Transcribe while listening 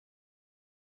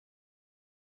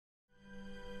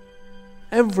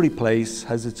Every place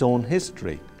has its own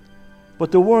history,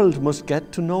 but the world must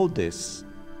get to know this.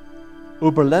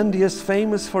 Uberlandia is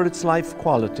famous for its life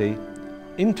quality,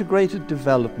 integrated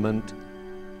development,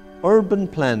 urban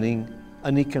planning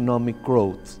and economic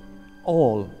growth,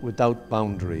 all without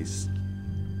boundaries.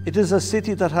 It is a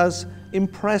city that has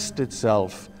impressed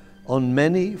itself on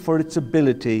many for its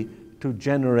ability to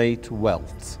generate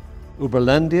wealth.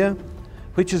 Uberlandia,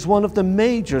 which is one of the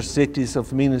major cities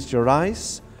of Minas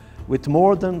Gerais, with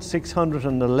more than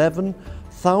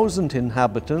 611,000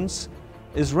 inhabitants,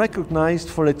 is recognized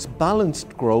for its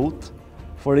balanced growth,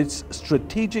 for its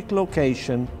strategic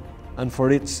location, and for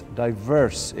its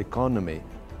diverse economy.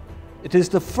 It is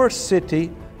the first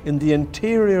city in the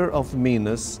interior of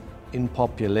Minas in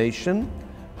population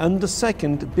and the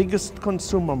second biggest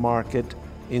consumer market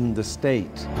in the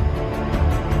state.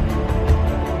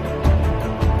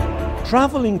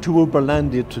 Traveling to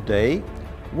Uberlandia today,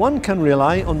 one can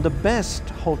rely on the best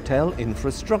hotel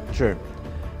infrastructure,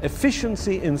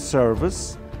 efficiency in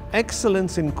service,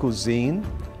 excellence in cuisine,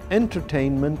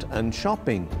 entertainment and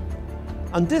shopping.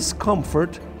 And this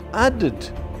comfort,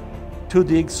 added to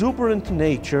the exuberant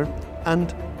nature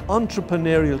and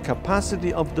entrepreneurial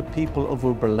capacity of the people of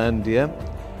Uberlandia,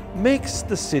 makes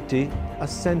the city a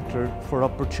center for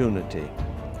opportunity.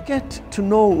 Get to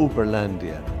know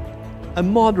Uberlandia, a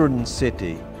modern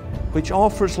city which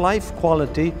offers life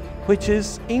quality which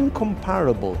is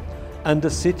incomparable, and a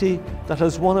city that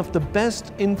has one of the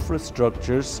best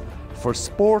infrastructures for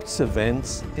sports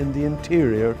events in the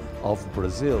interior of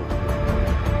Brazil.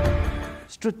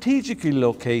 Strategically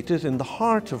located in the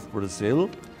heart of Brazil,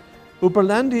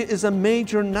 Uberlandia is a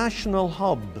major national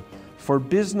hub for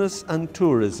business and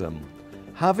tourism,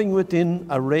 having within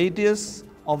a radius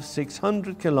of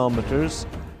 600 kilometers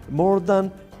more than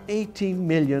 80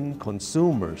 million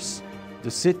consumers.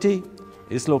 The city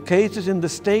is located in the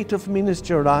state of Minas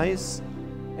Gerais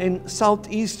in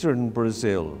southeastern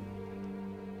Brazil.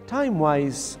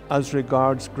 Time-wise, as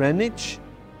regards Greenwich,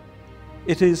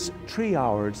 it is 3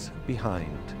 hours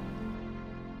behind.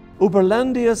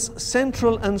 Uberlandia's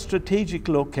central and strategic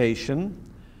location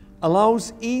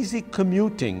allows easy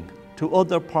commuting to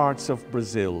other parts of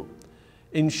Brazil,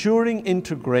 ensuring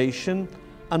integration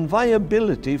and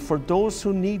viability for those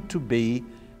who need to be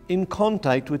in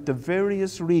contact with the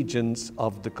various regions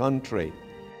of the country.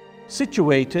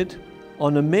 Situated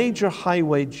on a major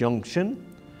highway junction,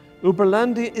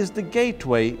 Uberlandia is the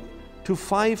gateway to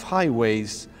 5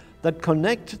 highways that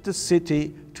connect the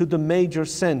city to the major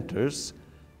centers,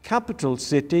 capital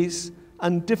cities,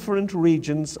 and different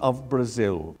regions of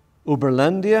Brazil.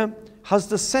 Uberlandia has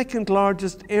the second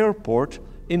largest airport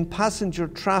in passenger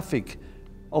traffic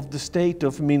of the state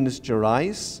of Minas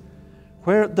Gerais,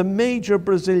 where the major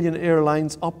Brazilian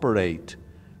airlines operate,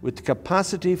 with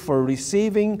capacity for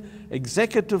receiving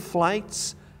executive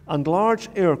flights and large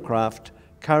aircraft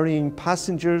carrying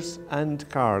passengers and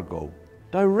cargo.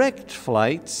 Direct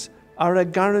flights are a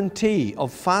guarantee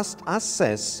of fast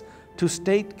access to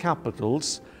state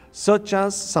capitals such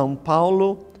as Sao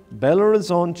Paulo, Belo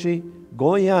Horizonte,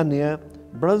 Goiânia,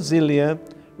 Brasília,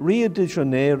 Rio de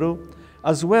Janeiro,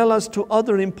 as well as to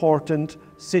other important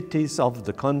cities of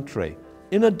the country.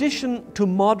 In addition to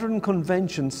modern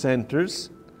convention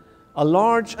centers, a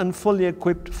large and fully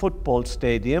equipped football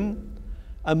stadium,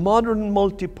 a modern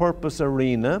multi-purpose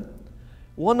arena,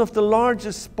 one of the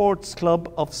largest sports clubs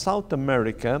of South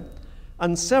America,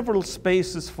 and several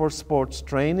spaces for sports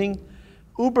training,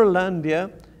 Uberlandia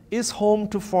is home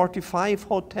to 45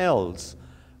 hotels,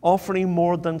 offering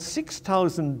more than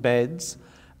 6,000 beds,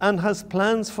 and has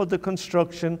plans for the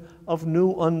construction of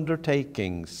new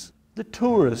undertakings. The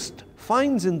tourist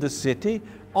finds in the city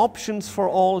options for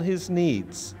all his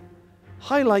needs,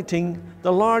 highlighting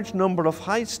the large number of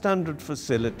high-standard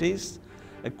facilities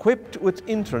equipped with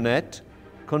internet,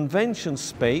 convention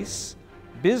space,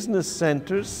 business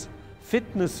centers,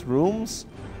 fitness rooms,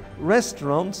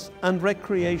 restaurants, and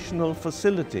recreational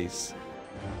facilities.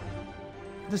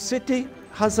 The city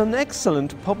has an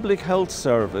excellent public health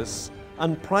service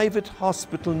and private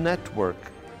hospital network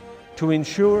to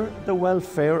ensure the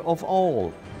welfare of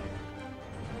all.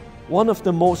 One of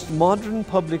the most modern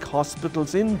public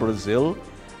hospitals in Brazil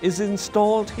is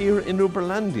installed here in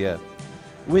Uberlandia,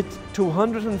 with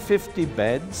 250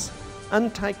 beds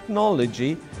and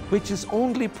technology which is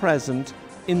only present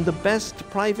in the best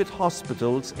private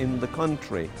hospitals in the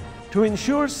country. To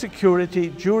ensure security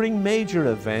during major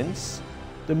events,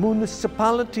 the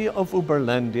municipality of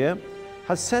Uberlandia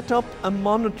has set up a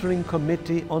monitoring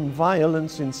committee on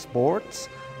violence in sports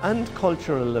and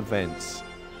cultural events,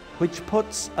 which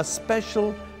puts a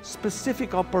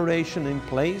specific operation in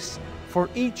place for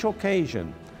each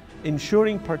occasion,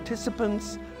 ensuring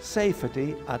participants'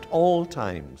 safety at all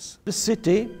times. The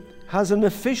city has an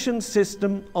efficient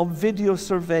system of video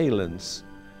surveillance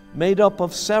made up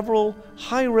of several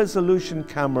high-resolution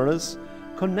cameras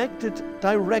connected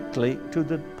directly to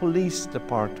the police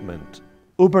department.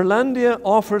 Uberlandia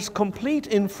offers complete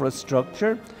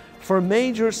infrastructure for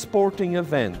major sporting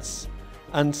events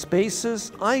and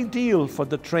spaces ideal for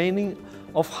the training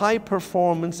of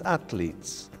high-performance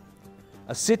athletes.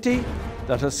 A city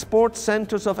that has sports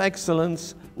centers of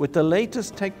excellence with the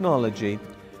latest technology,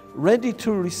 ready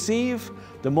to receive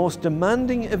the most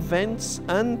demanding events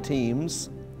and teams.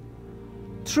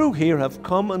 Through here have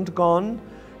come and gone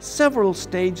several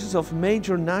stages of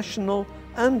major national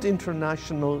and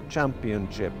international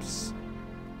championships.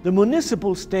 The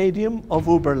municipal stadium of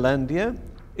Uberlandia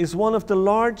is one of the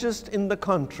largest in the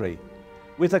country,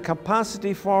 with a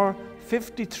capacity for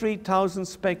 53,000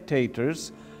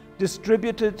 spectators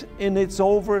distributed in its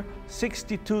over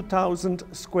 62,000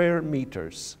 square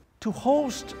meters. To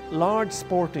host large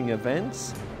sporting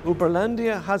events,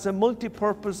 Uberlandia has a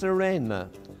multi-purpose arena,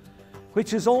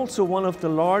 which is also one of the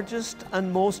largest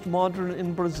and most modern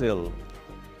in Brazil,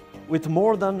 with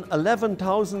more than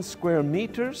 11,000 square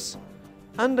meters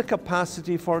and a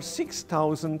capacity for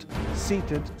 6,000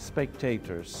 seated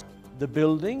spectators. The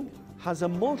building has a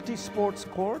multi-sports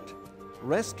court,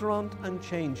 restaurant and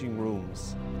changing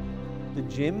rooms. The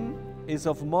gym is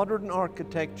of modern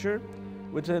architecture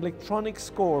with an electronic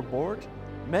scoreboard,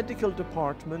 medical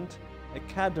department,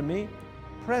 academy,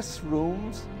 press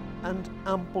rooms and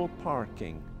ample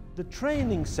parking. The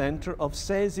training center of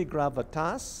Sesi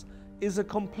Gravitas is a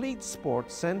complete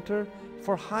sports center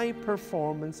for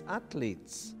high-performance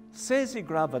athletes. Sesi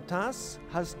Gravitas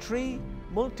has 3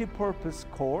 multi-purpose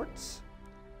courts,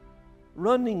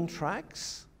 running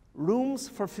tracks, rooms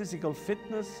for physical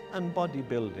fitness and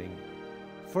bodybuilding,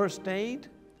 first aid,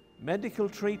 medical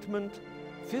treatment,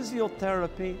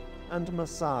 physiotherapy and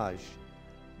massage,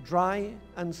 dry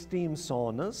and steam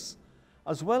saunas,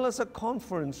 as well as a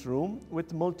conference room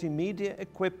with multimedia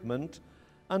equipment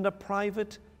and a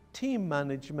private team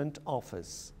management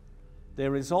office.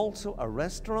 There is also a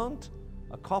restaurant,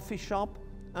 a coffee shop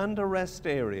and a rest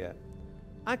area.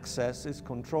 Access is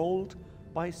controlled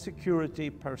by security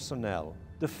personnel.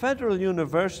 The Federal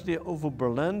University of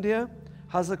Uberlandia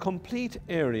has a complete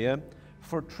area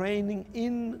for training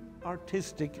in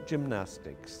artistic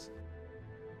gymnastics.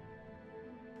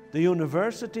 The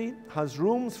university has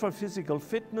rooms for physical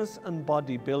fitness and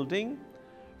bodybuilding,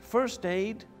 first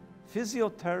aid,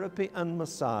 physiotherapy and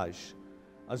massage,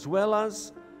 as well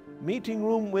as meeting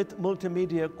room with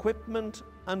multimedia equipment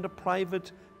and a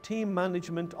private team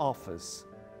management office.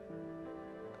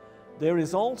 There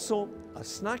is also a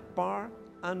snack bar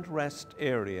and rest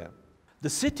area. The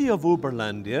city of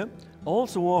Uberlandia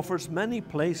also offers many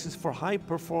places for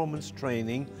high-performance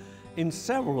training in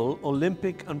several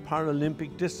Olympic and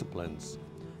Paralympic disciplines,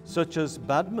 such as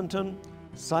badminton,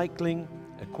 cycling,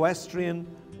 equestrian,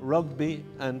 rugby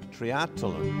and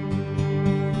triathlon.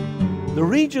 The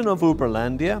region of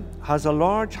Uberlandia has a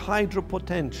large hydro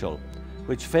potential,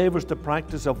 which favors the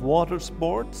practice of water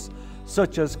sports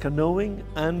such as canoeing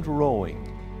and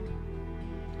rowing.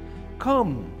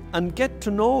 Come and get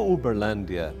to know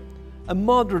Uberlandia, a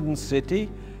modern city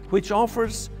which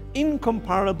offers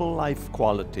incomparable life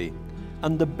quality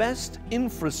and the best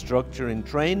infrastructure in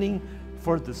training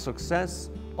for the success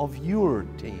of your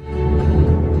team.